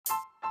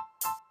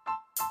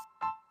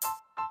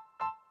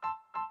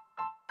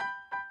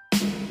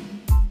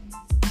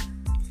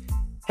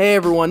Hey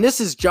everyone,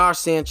 this is Josh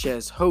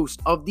Sanchez,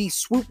 host of the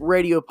Swoop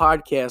Radio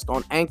podcast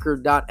on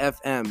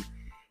Anchor.fm,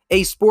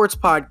 a sports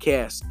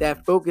podcast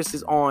that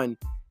focuses on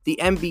the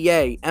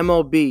NBA,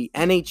 MLB,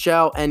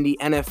 NHL, and the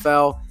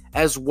NFL,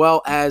 as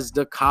well as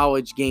the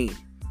college game.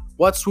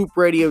 What Swoop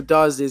Radio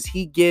does is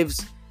he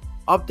gives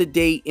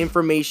up-to-date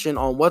information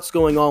on what's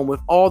going on with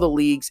all the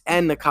leagues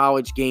and the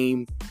college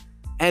game,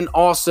 and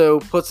also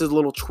puts his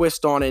little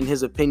twist on it and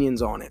his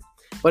opinions on it.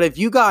 But if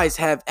you guys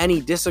have any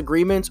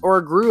disagreements or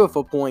agree with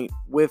a point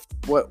with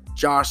what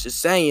Josh is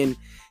saying,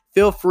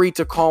 feel free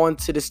to call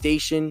into the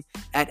station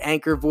at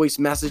Anchor Voice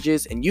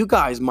Messages, and you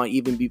guys might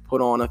even be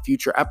put on a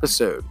future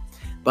episode.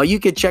 But you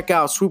can check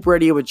out Swoop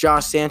Radio with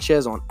Josh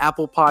Sanchez on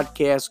Apple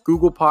Podcasts,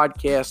 Google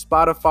Podcasts,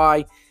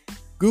 Spotify,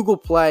 Google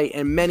Play,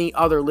 and many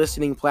other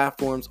listening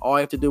platforms. All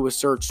you have to do is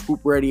search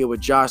Swoop Radio with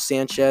Josh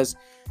Sanchez.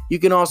 You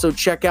can also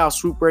check out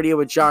Swoop Radio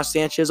with Josh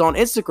Sanchez on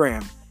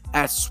Instagram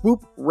at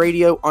Swoop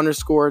Radio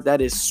 _. That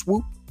is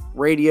Swoop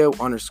Radio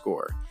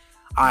 _.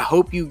 I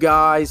hope you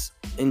guys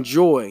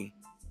enjoy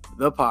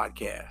the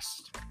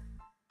podcast.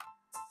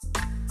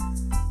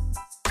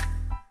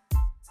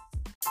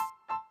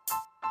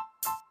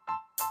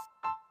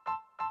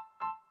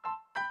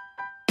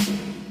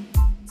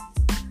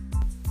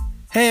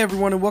 Hey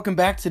everyone, and welcome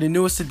back to the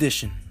newest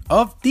edition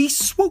of the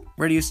Swoop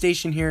Radio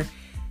station here.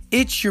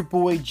 It's your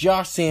boy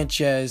Josh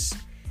Sanchez.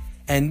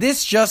 And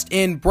this just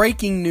in,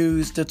 breaking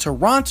news, the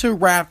Toronto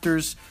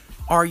Raptors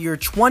are your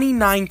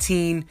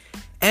 2019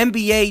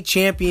 NBA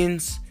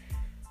champions.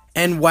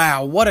 And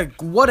wow, what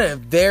a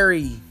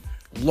very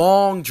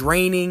long,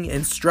 draining,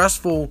 and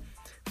stressful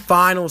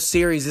final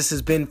series this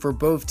has been for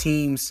both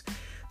teams.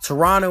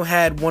 Toronto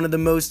had one of the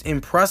most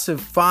impressive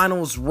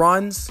finals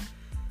runs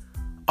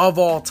of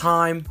all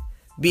time,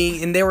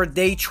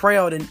 they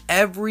trailed in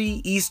every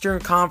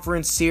Eastern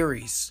Conference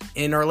series.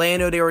 In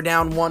Orlando, they were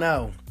down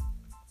 1-0.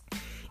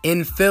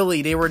 In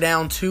Philly, they were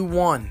down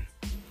 2-1.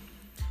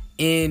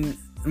 In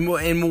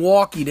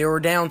Milwaukee, they were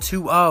down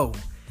 2-0.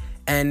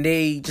 And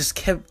they just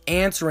kept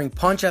answering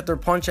punch after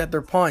punch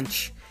after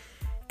punch.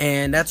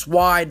 And that's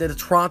why the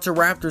Toronto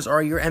Raptors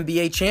are your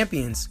NBA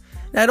champions.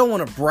 Now, I don't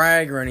want to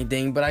brag or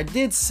anything, but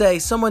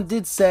someone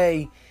did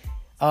say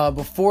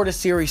before the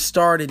series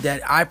started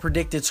that I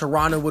predicted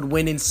Toronto would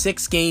win in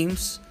 6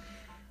 games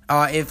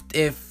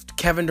if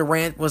Kevin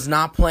Durant was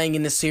not playing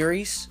in the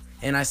series.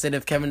 And I said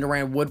if Kevin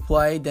Durant would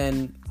play,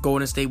 then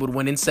Golden State would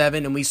win in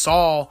 7. And we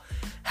saw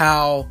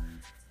how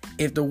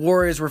if the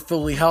Warriors were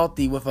fully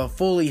healthy, with a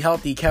fully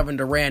healthy Kevin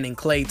Durant and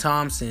Klay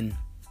Thompson,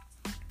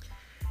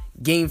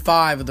 Game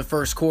 5 of the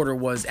first quarter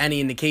was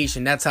any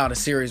indication that's how the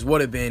series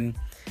would have been.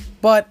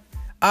 But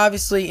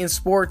obviously in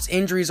sports,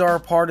 injuries are a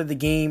part of the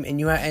game,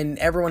 and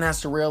everyone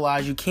has to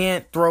realize you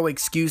can't throw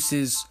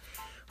excuses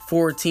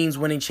for teams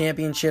winning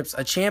championships.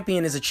 A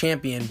champion is a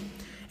champion.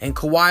 And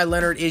Kawhi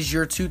Leonard is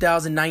your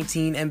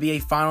 2019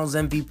 NBA Finals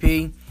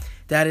MVP.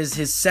 That is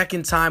his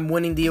second time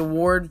winning the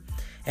award.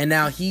 And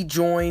now he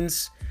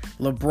joins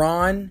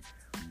LeBron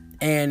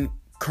and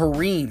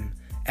Kareem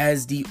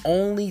as the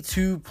only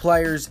 2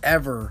 players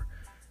ever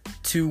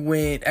to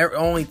win,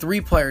 only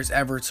 3 players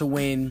ever to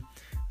win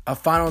a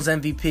Finals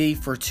MVP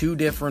for 2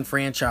 different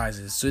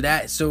franchises. So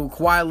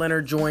Kawhi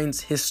Leonard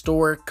joins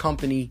historic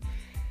company,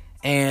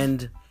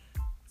 and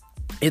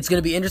it's going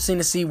to be interesting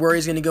to see where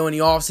he's going to go in the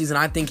offseason.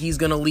 I think he's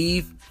going to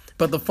leave.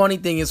 But the funny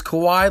thing is,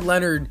 Kawhi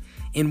Leonard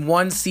in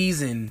one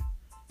season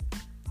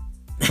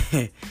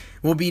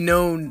will be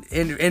known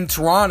in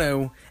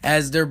Toronto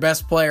as their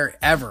best player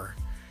ever.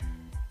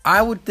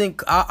 I would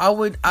think,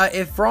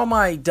 if for all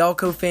my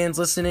Delco fans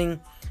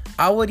listening,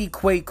 I would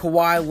equate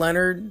Kawhi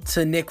Leonard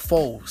to Nick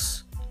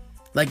Foles.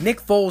 Like,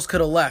 Nick Foles could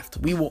have left.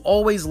 We will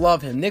always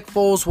love him. Nick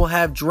Foles will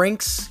have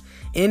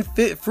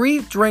free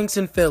drinks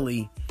in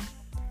Philly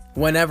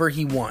whenever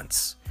he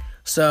wants.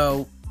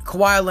 So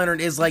Kawhi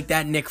Leonard is like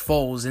that Nick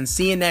Foles, and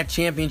seeing that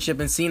championship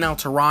and seeing how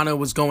Toronto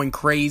was going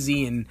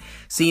crazy and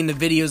seeing the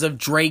videos of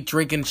Drake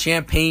drinking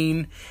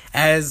champagne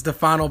as the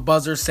final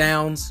buzzer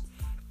sounds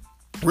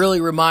really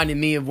reminded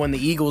me of when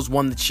the Eagles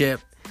won the chip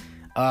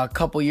a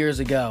couple years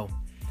ago.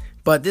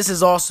 But this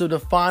is also the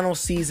final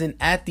season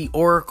at the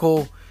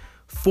Oracle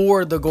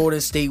for the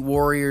Golden State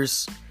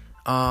Warriors.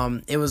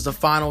 It was the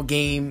final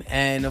game,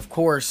 and of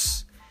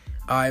course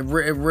it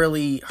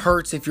really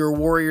hurts if you're a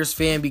Warriors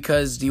fan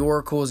because the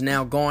Oracle is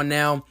now gone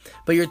now.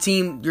 But your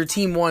team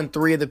won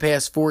 3 of the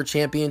past 4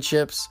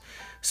 championships,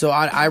 so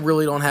I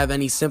really don't have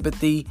any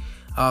sympathy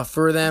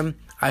for them.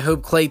 I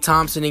hope Klay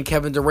Thompson and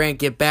Kevin Durant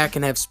get back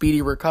and have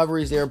speedy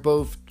recoveries. They're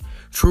both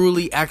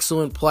truly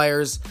excellent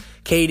players.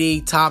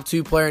 KD, top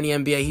 2 player in the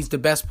NBA. He's the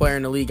best player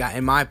in the league,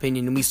 in my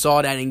opinion, and we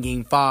saw that in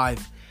Game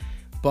 5.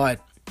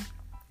 But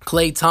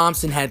Klay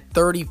Thompson had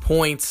 30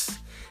 points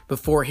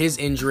before his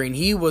injury, and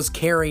he was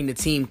carrying the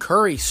team.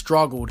 Curry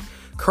struggled.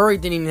 Curry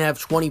didn't even have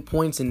 20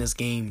 points in this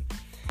game.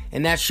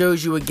 And that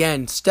shows you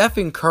again,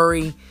 Stephen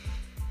Curry,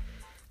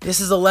 this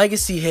is a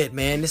legacy hit,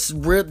 man.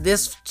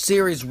 This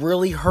series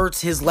really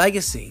hurts his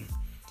legacy.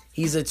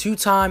 He's a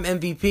 2-time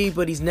MVP,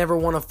 but he's never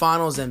won a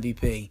Finals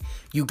MVP.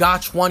 You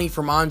got 20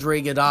 from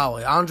Andre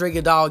Iguodala. Andre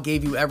Iguodala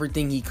gave you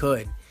everything he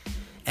could,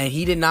 and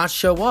he did not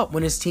show up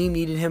when his team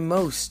needed him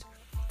most.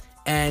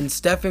 And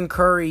Stephen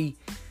Curry,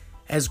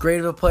 as great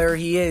of a player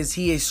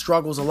he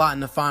struggles a lot in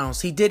the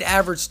Finals. He did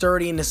average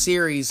 30 in the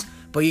series,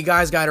 but you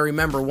guys got to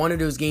remember, one of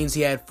those games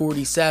he had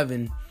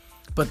 47,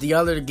 but the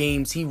other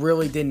games he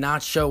really did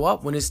not show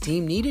up when his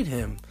team needed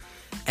him,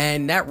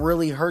 and that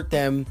really hurt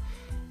them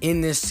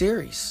in this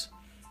series.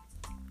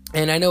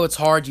 And I know it's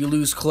hard. You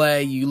lose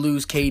Clay, you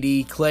lose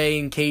KD. Clay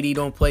and KD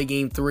don't play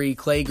Game 3.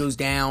 Clay goes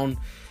down.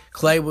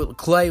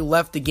 Clay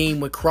left the game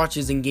with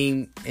crutches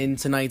in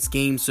tonight's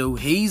game, so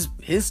his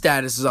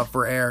status is up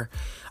for air.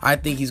 I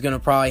think he's going to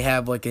probably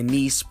have like a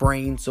knee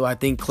sprain, so I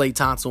think Klay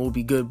Thompson will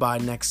be good by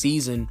next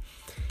season.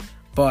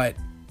 But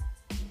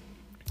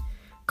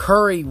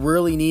Curry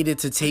really needed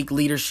to take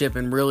leadership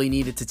and really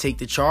needed to take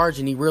the charge,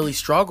 and he really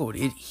struggled.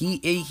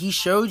 He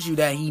showed you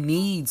that he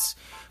needs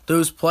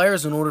those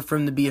players in order for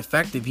him to be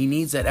effective. He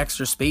needs that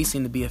extra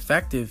spacing to be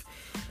effective.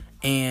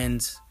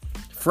 And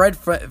Fred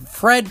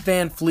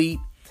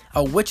VanVleet,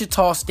 a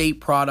Wichita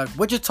State product.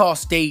 Wichita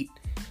State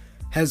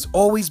has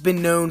always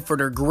been known for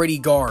their gritty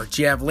guards.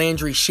 You have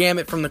Landry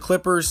Shamet from the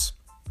Clippers.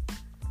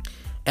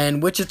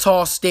 And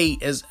Wichita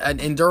State,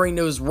 and during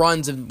those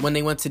runs of when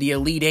they went to the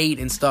Elite Eight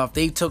and stuff,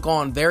 they took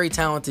on very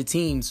talented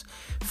teams.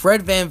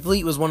 Fred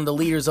VanVleet was one of the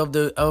leaders of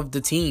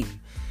the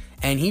team.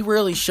 And he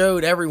really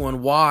showed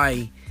everyone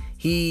why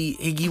he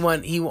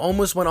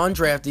almost went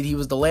undrafted. He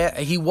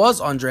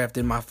was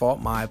undrafted, my fault,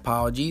 my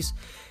apologies.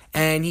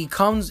 And he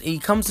comes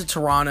to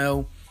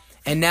Toronto,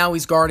 and now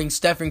he's guarding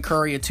Stephen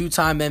Curry, a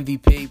 2-time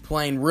MVP,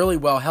 playing really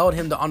well, held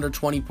him to under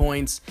 20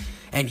 points,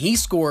 and he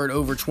scored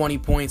over 20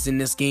 points in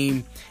this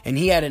game, and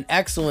he had an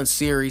excellent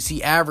series.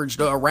 He averaged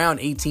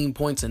around 18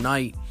 points a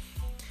night,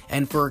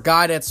 and for a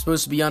guy that's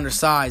supposed to be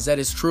undersized, that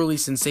is truly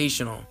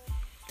sensational.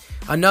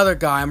 Another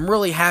guy, I'm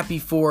really happy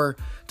for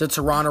the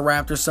Toronto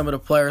Raptors, some of the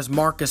players.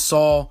 Marc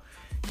Gasol,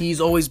 he's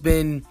always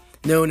been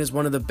known as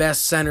one of the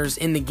best centers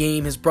in the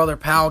game. His brother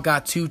Pau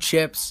got 2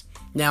 chips.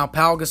 Now,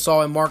 Pau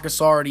Gasol and Marc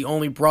Gasol are the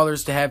only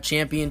brothers to have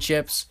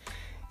championships,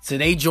 so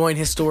they join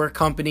historic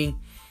company.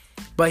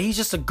 But he's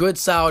just a good,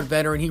 solid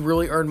veteran. He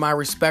really earned my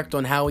respect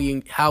on how he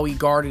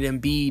guarded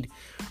Embiid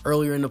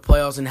earlier in the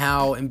playoffs and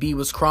how Embiid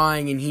was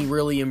crying, and he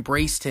really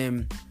embraced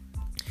him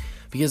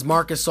because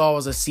Marc Gasol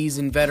was a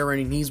seasoned veteran,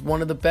 and he's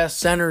one of the best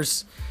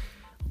centers,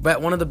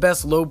 but one of the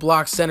best low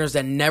block centers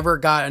that never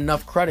got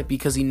enough credit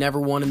because he never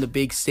won in the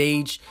big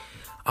stage.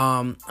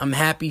 I'm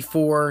happy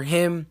for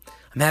him.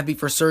 I'm happy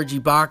for Serge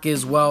Ibaka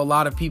as well. A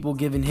lot of people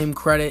giving him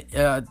credit.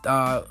 A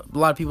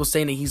lot of people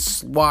saying that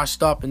he's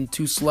washed up and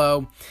too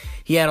slow.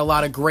 He had a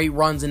lot of great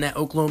runs in that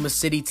Oklahoma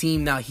City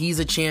team. Now he's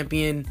a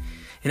champion,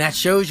 and that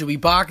shows you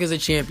Ibaka's a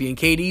champion.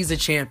 KD's a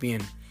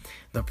champion.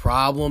 The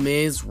problem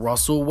is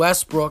Russell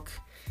Westbrook.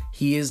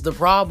 He is the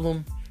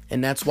problem,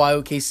 and that's why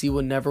OKC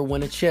will never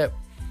win a chip.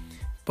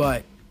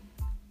 But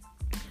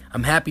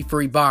I'm happy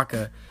for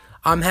Ibaka.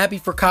 I'm happy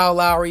for Kyle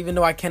Lowry, even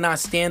though I cannot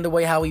stand the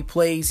way how he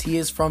plays. He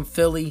is from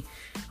Philly.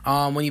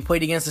 When he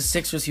played against the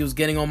Sixers, he was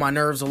getting on my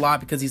nerves a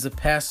lot because he's a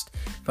pest.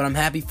 But I'm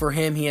happy for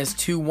him. He has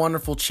 2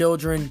 wonderful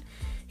children.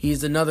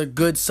 He's another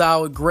good,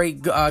 solid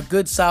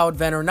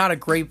veteran. Not a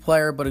great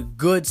player, but a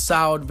good,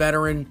 solid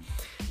veteran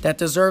that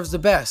deserves the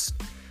best.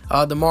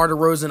 DeMar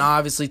DeRozan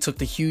obviously took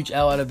the huge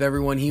L out of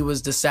everyone. He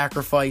was the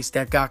sacrifice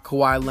that got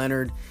Kawhi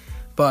Leonard.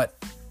 But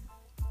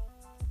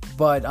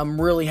I'm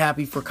really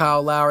happy for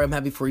Kyle Lowry. I'm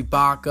happy for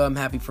Ibaka. I'm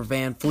happy for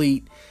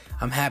VanVleet.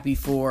 I'm happy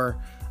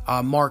for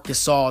Marc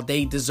Gasol.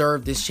 They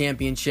deserve this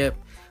championship.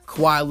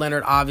 Kawhi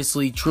Leonard,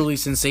 obviously, truly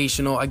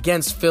sensational.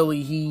 Against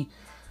Philly,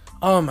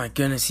 oh my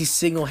goodness, he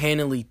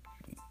single-handedly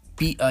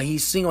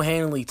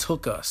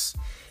took us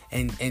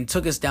and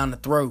took us down the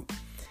throat.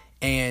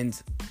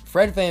 And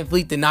Fred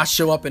VanVleet did not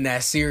show up in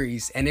that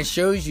series. And it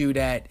shows you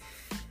that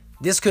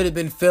this could have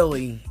been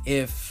Philly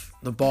if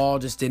the ball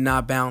just did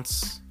not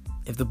bounce.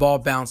 If the ball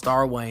bounced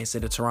our way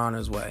instead of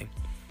Toronto's way.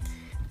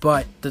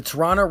 But the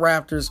Toronto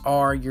Raptors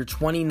are your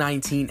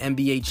 2019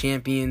 NBA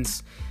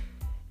champions.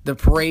 The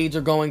parades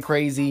are going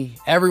crazy.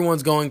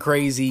 Everyone's going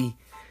crazy.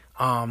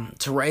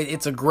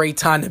 It's a great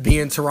time to be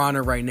in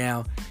Toronto right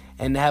now.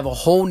 And to have a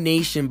whole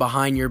nation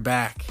behind your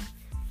back.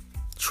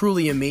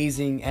 Truly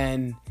amazing.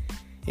 And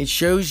it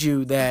shows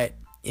you that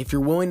if you're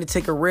willing to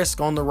take a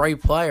risk on the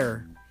right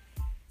player,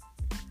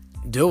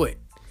 do it.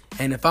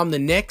 And if I'm the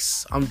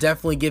Knicks, I'm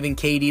definitely giving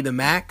KD the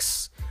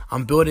max.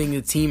 I'm building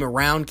the team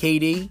around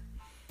KD.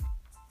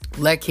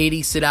 Let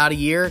KD sit out a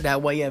year.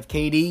 That way you have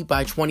KD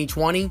by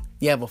 2020.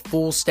 You have a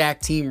full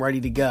stack team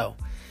ready to go.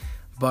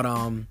 But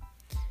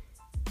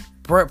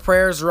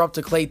prayers are up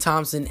to Klay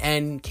Thompson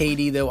and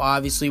KD, though,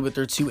 obviously, with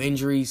their 2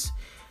 injuries.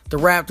 The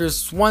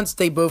Raptors, once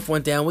they both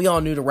went down, we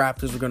all knew the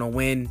Raptors were going to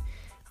win.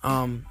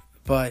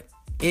 But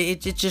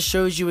it just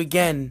shows you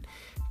again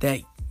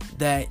that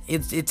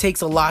it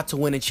takes a lot to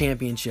win a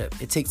championship.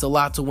 It takes a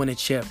lot to win a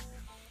chip.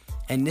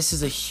 And this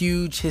is a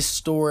huge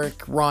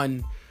historic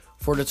run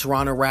for the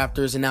Toronto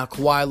Raptors. And now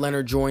Kawhi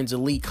Leonard joins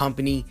elite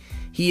company.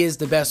 he is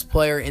the best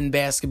player in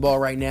basketball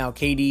right now.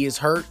 KD is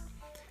hurt.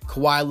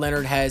 Kawhi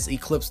Leonard has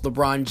eclipsed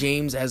LeBron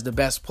James as the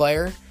best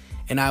player.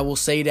 And I will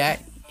say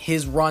that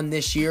his run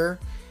this year,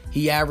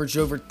 he averaged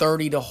over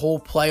 30 the whole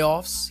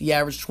playoffs. He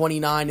averaged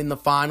 29 in the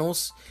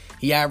finals.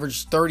 He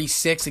averaged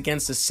 36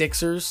 against the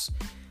Sixers.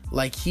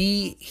 Like,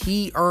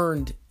 he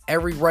earned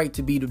every right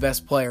to be the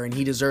best player, and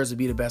he deserves to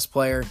be the best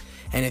player.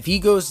 And if he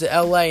goes to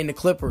LA and the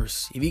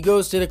Clippers,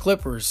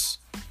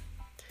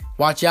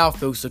 watch out,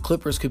 folks. The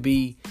Clippers could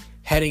be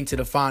heading to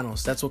the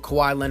finals. That's what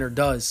Kawhi Leonard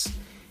does.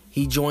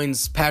 He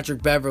joins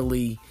Patrick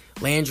Beverley,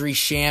 Landry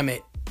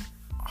Shamet,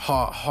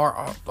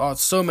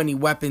 so many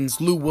weapons,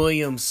 Lou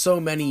Williams, so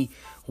many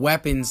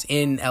weapons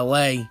in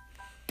LA.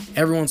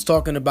 Everyone's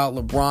talking about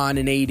LeBron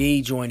and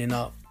AD joining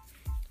up,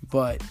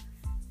 but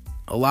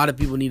a lot of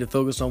people need to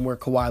focus on where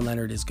Kawhi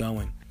Leonard is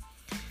going.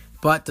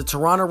 But the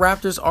Toronto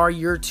Raptors are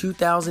your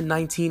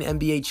 2019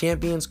 NBA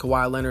champions.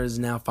 Kawhi Leonard is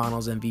now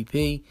Finals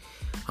MVP.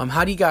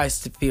 How do you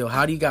guys feel?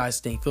 How do you guys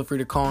think? Feel free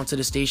to call into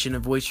the station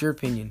and voice your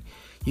opinion.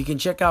 You can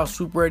check out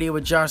Swoop Radio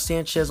with Josh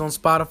Sanchez on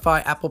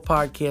Spotify, Apple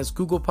Podcasts,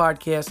 Google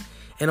Podcasts,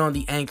 and on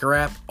the Anchor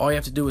app. All you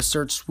have to do is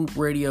search Swoop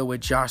Radio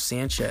with Josh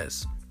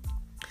Sanchez.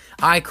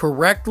 I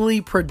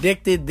correctly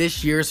predicted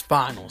this year's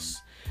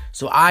finals,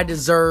 so I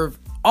deserve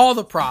all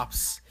the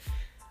props.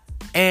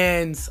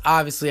 And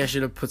obviously I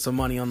should have put some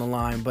money on the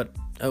line, but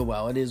oh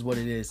well, it is what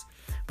it is.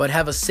 But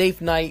have a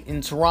safe night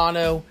in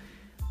Toronto.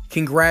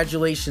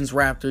 Congratulations,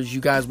 Raptors. You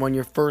guys won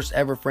your first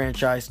ever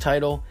franchise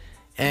title,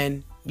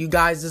 and you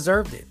guys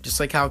deserved it, just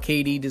like how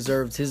KD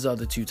deserved his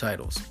other 2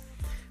 titles.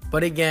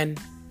 But again,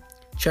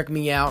 check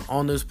me out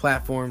on those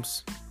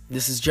platforms.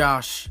 This is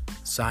Josh,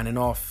 signing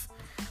off.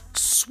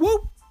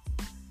 Swoop!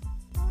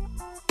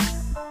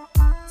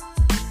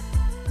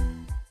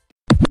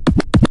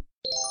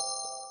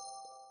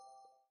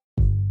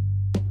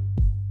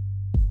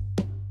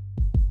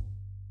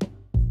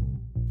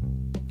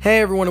 Hey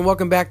everyone, and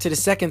welcome back to the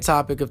second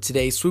topic of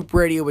today, Swoop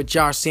Radio with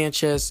Josh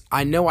Sanchez.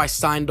 I know I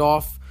signed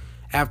off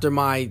after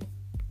my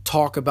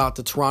talk about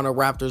the Toronto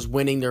Raptors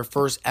winning their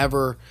first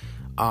ever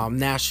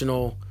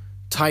national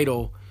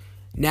title.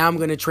 Now I'm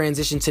going to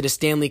transition to the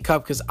Stanley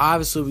Cup, because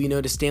obviously we know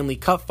the Stanley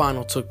Cup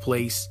final took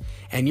place,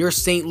 and your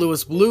St.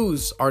 Louis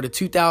Blues are the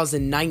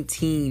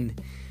 2019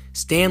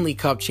 Stanley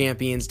Cup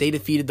champions. They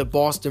defeated the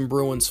Boston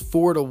Bruins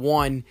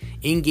 4-1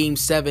 in Game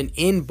 7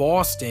 in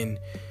Boston.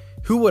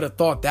 Who would have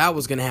thought that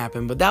was going to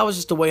happen? But that was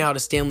just the way how the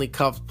Stanley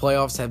Cup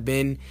playoffs have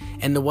been,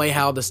 and the way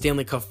how the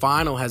Stanley Cup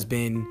final has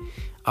been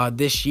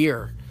this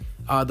year.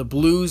 The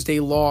Blues,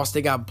 they lost.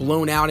 They got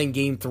blown out in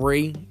Game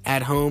 3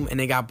 at home, and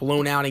they got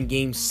blown out in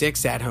Game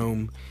 6 at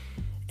home.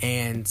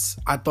 And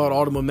I thought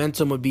all the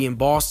momentum would be in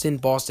Boston.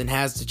 Boston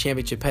has the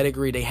championship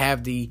pedigree. They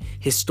have the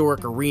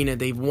historic arena.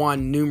 They've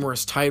won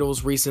numerous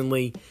titles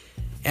recently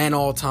and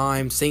all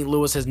time. St.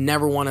 Louis has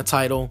never won a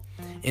title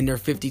in their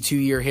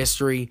 52-year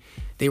history.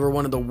 They were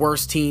one of the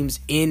worst teams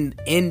in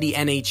the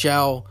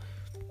NHL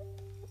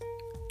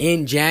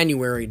in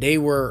January. They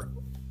were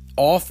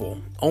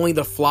awful. Only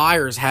the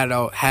Flyers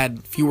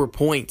had fewer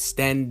points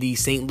than the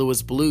St.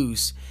 Louis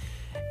Blues.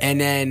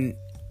 And then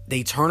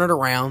they turn it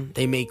around.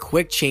 They make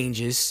quick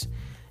changes.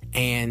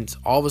 And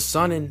all of a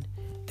sudden,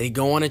 they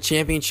go on a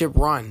championship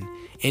run.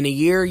 In a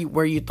year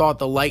where you thought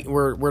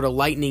where the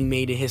Lightning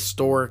made a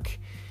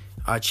historic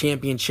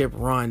championship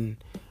run,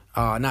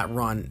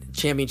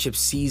 championship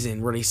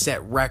season where they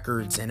set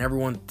records, and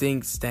everyone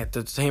thinks that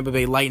the Tampa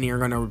Bay Lightning are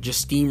going to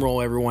just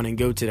steamroll everyone and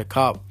go to the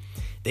Cup.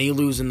 They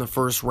lose in the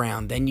first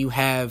round. Then you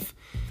have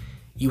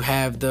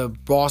the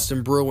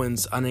Boston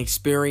Bruins, an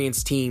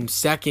experienced team,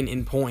 second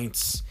in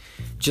points,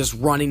 just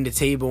running the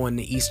table in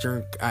the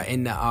Eastern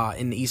in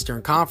the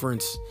Eastern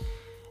Conference,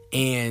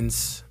 and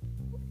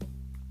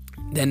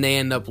then they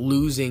end up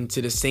losing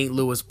to the St.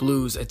 Louis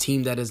Blues, a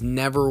team that has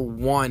never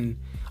won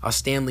a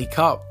Stanley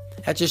Cup.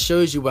 That just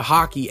shows you with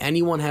hockey,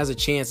 anyone has a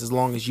chance as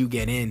long as you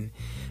get in.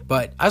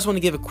 But I just want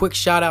to give a quick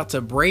shout out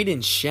to Brayden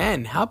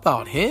Schenn. How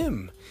about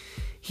him?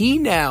 He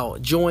now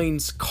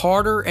joins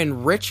Carter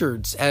and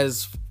Richards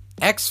as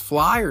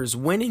ex-Flyers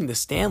winning the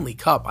Stanley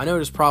Cup. I know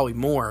there's probably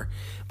more,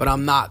 but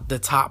I'm not the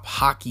top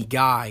hockey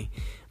guy.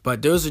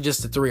 But those are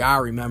just the 3 I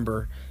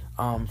remember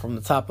from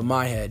the top of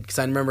my head, because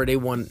I remember they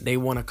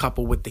won a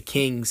couple with the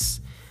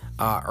Kings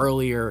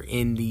earlier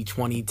in the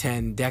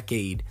 2010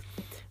 decade.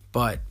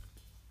 But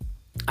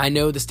I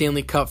know the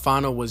Stanley Cup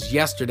final was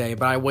yesterday,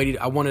 but I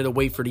wanted to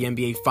wait for the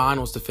NBA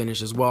Finals to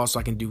finish as well so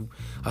I can do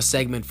a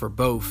segment for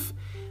both.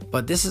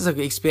 But this is an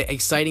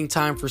exciting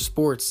time for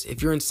sports.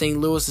 If you're in St.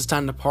 Louis, it's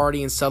time to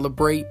party and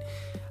celebrate.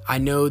 I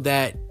know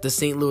that the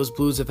St. Louis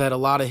Blues have had a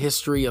lot of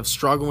history of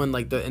struggling,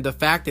 and the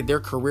fact that their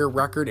career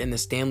record in the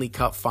Stanley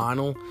Cup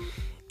final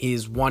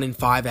is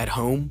 1-5 at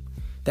home.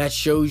 That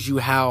shows you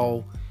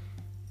how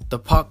the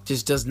puck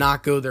just does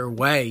not go their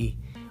way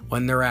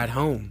when they're at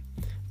home.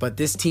 But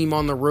this team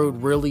on the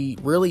road really,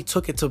 really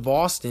took it to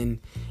Boston,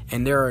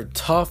 and they're a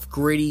tough,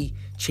 gritty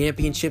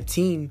championship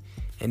team,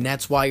 and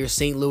that's why your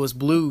St. Louis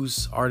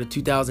Blues are the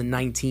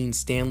 2019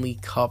 Stanley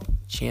Cup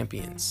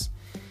champions.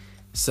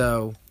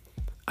 So,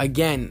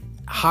 again,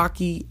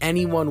 hockey,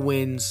 anyone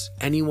wins,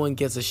 anyone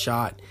gets a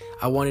shot.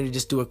 I wanted to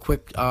just do a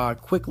quick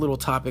little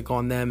topic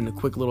on them and a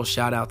quick little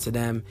shout out to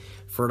them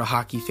for the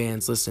hockey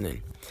fans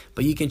listening.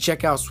 But you can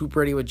check out Swoop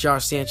Radio with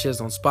Josh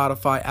Sanchez on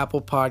Spotify,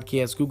 Apple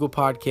Podcasts, Google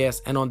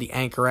Podcasts, and on the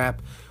Anchor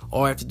app.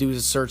 All you have to do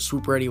is search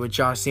Swoop Radio with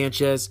Josh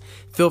Sanchez.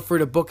 Feel free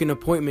to book an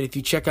appointment. If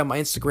you check out my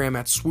Instagram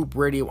at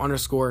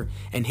swoopradio_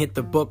 and hit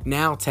the book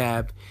now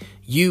tab,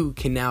 you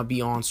can now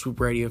be on Swoop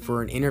Radio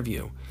for an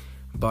interview.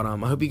 But I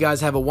hope you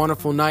guys have a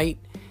wonderful night.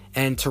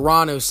 And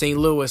Toronto, St.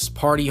 Louis,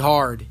 party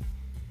hard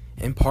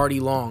and party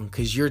long,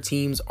 because your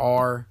teams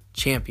are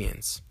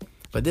champions.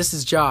 But this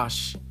is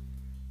Josh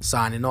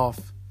signing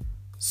off.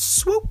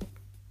 Swoop.